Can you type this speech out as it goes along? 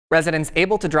Residents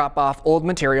able to drop off old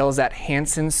materials at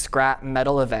Hanson Scrap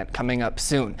Metal event coming up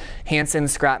soon. Hanson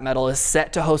Scrap Metal is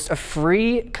set to host a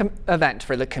free event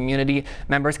for the community.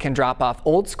 Members can drop off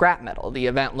old scrap metal. The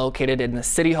event, located in the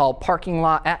City Hall parking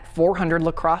lot at 400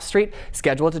 La Crosse Street,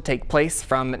 scheduled to take place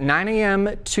from 9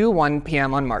 a.m. to 1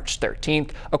 p.m. on March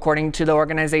 13th. According to the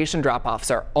organization,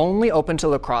 drop-offs are only open to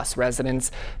La Crosse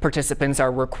residents. Participants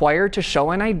are required to show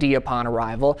an ID upon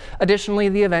arrival. Additionally,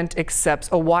 the event accepts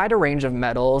a wider range of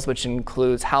metals, which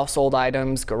includes household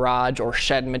items, garage or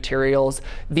shed materials,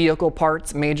 vehicle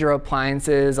parts, major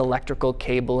appliances, electrical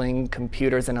cabling,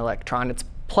 computers and electronics,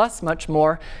 plus much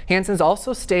more. Hanson's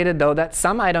also stated, though, that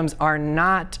some items are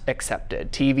not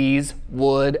accepted. TVs,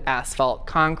 wood, asphalt,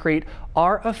 concrete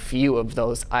are a few of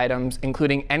those items,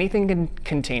 including anything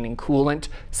containing coolant,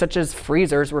 such as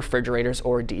freezers, refrigerators,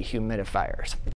 or dehumidifiers.